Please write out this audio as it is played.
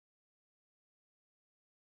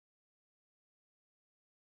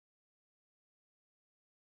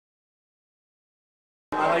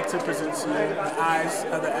like to present to you the Eyes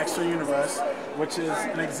of the Extra Universe, which is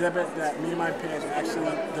an exhibit that me and my peers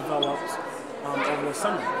actually developed over the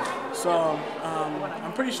summer. So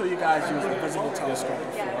I'm pretty sure you guys used the visible telescope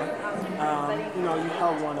before. You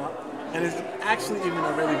held one up, and it's actually even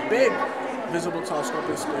a really big visible telescope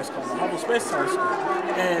in space called the Hubble Space Telescope.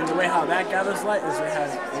 And the way how that gathers light is it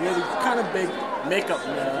has a really kind of big makeup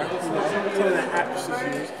mirror, something that actresses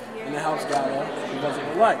use, and it helps gather the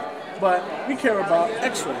visible light. But we care about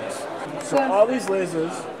X-rays. So all these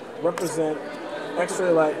lasers represent X-ray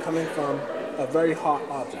light coming from a very hot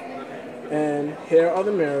object. And here are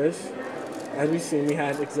the mirrors. As we see, we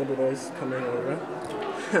had exhibitors coming over.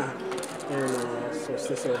 And switch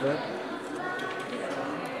this over.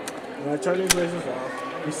 When I turn these lasers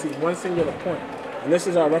off, we see one singular point. And this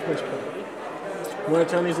is our reference point. When I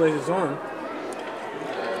turn these lasers on,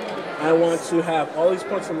 I want to have all these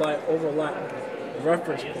points of light overlap the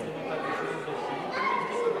reference point.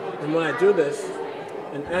 And when I do this,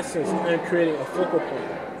 in essence, I'm creating a focal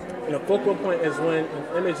point. And a focal point is when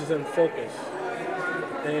an image is in focus.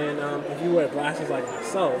 And if you wear glasses like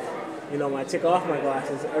myself, when I take off my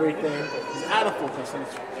glasses, everything is out of focus and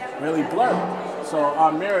it's really blurry. So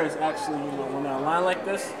our mirrors actually, when they're aligned like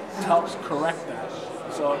this, helps correct that.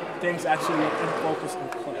 So things actually look in focus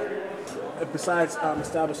and clear. Besides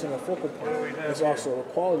establishing a focal point, there's also a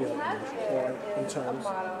quality of image, or in terms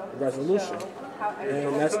of resolution.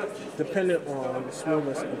 And that's dependent on the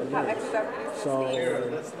smoothness of the mirrors. So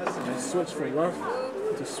when I switch from rough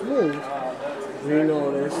to smooth, we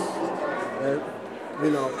notice that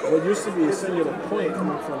what used to be a singular point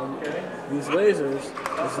coming from these lasers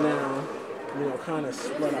is now kind of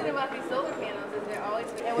spread out.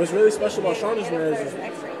 What's really special about Chandra's mirrors is,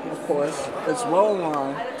 of course, it's well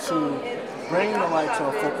aligned to bring the light to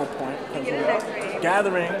a focal point, because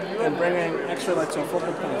gathering and bringing X-ray light to a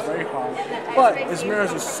focal point is very hard. But its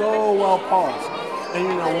mirrors are so well polished. And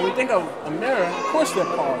when we think of a mirror, of course they're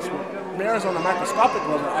polished. Mirrors on a microscopic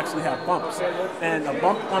level actually have bumps. And a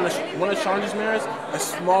bump on one of Chandra's mirrors is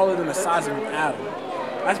smaller than the size of an atom.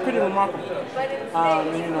 That's pretty remarkable.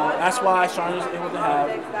 That's why Chandra's able to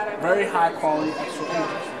have very high quality X-ray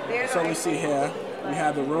images. So we see here, we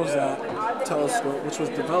have the Rosette telescope, which was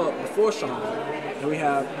developed before Chandra, and we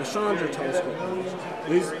have the Chandra telescope.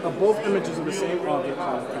 These are both images of the same object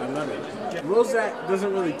called Prime Nebula. Rosette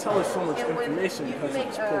doesn't really tell us so much information because of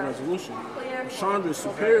its poor resolution. Chandra's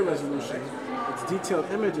superior resolution, its detailed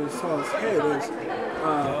images tell us, hey, there's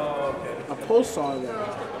a pulsar there,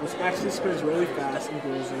 which actually spins really fast and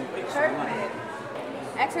goes in X-ray light.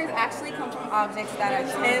 X-rays actually come from objects that are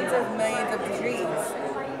tens of millions of degrees.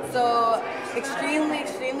 So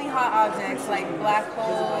extremely hot objects like black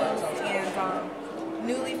holes and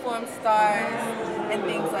newly formed stars and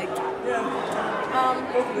things like that.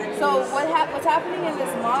 So what's happening in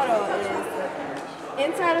this model is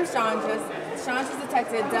inside of Chandra's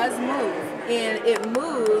detector does move, and it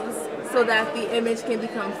moves so that the image can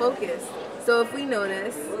become focused. So if we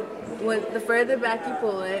notice, the further back you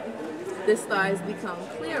pull it, the stars become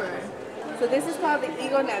clearer. So this is called the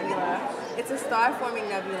Ego Nebula. It's a star-forming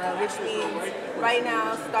nebula, which means right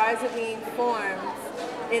now stars are being formed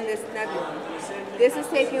in this nebula. This is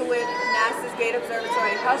taken with NASA's Great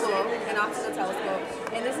Observatory Hubble, an optical telescope,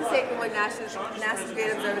 and this is taken with NASA's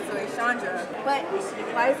Great Observatory Chandra. But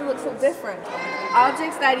why does it look so different?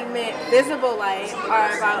 Objects that emit visible light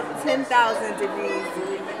are about 10,000 degrees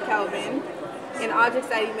Kelvin, and objects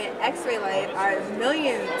that emit X-ray light are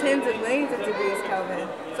tens of millions of degrees Kelvin.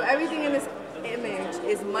 So everything in this image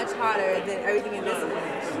is much hotter than everything in this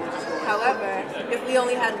image. However, if we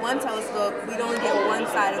only had one telescope, we'd only get one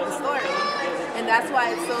side of the story. And that's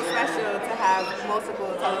why it's so special to have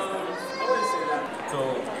multiple telescopes.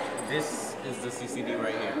 So this is the CCD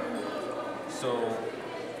right here. So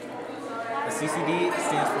the CCD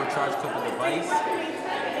stands for charge coupled device.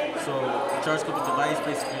 So a charge coupled device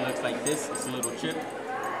basically looks like this. It's a little chip.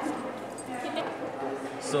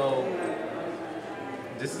 So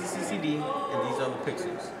this is the CCD, and these are the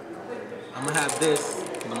pixels. I'm gonna have this,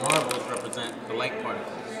 and the marbles represent the light particles.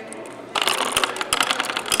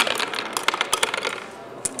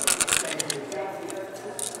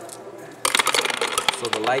 So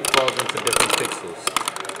the light falls into different pixels.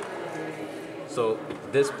 So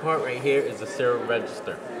this part right here is the serial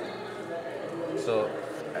register. So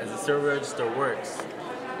as the serial register works,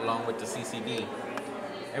 along with the CCD,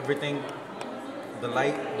 everything, the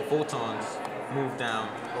light, the photons, move down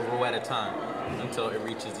a row at a time until it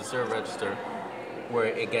reaches the serial register where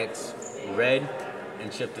it gets read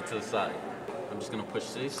and shifted to the side. I'm just gonna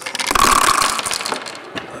push this. So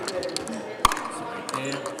right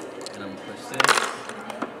there, and I'm gonna push this.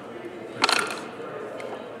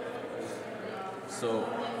 So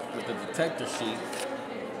with the detector sheet,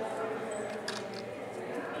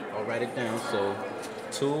 I'll write it down. So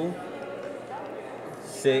 2,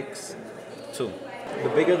 6, 2. The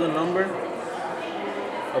bigger the number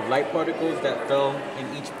of light particles that fell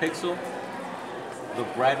in each pixel, the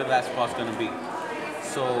brighter that spot's gonna be.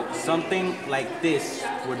 So something like this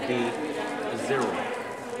would be a 0.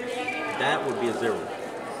 That would be a 0.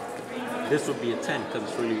 This would be a 10 because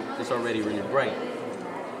it's already really bright.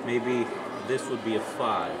 Maybe this would be a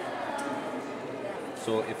 5.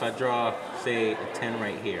 So if I draw, say, a 10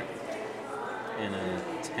 right here, and a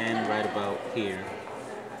 10 right about here,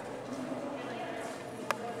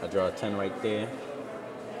 I draw a 10 right there,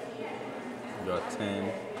 I draw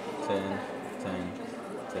 10, 10, 10,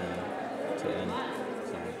 10, 10,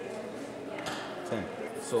 10, 10.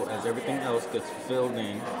 So as everything else gets filled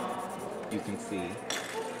in, you can see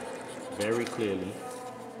very clearly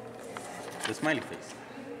the smiley face.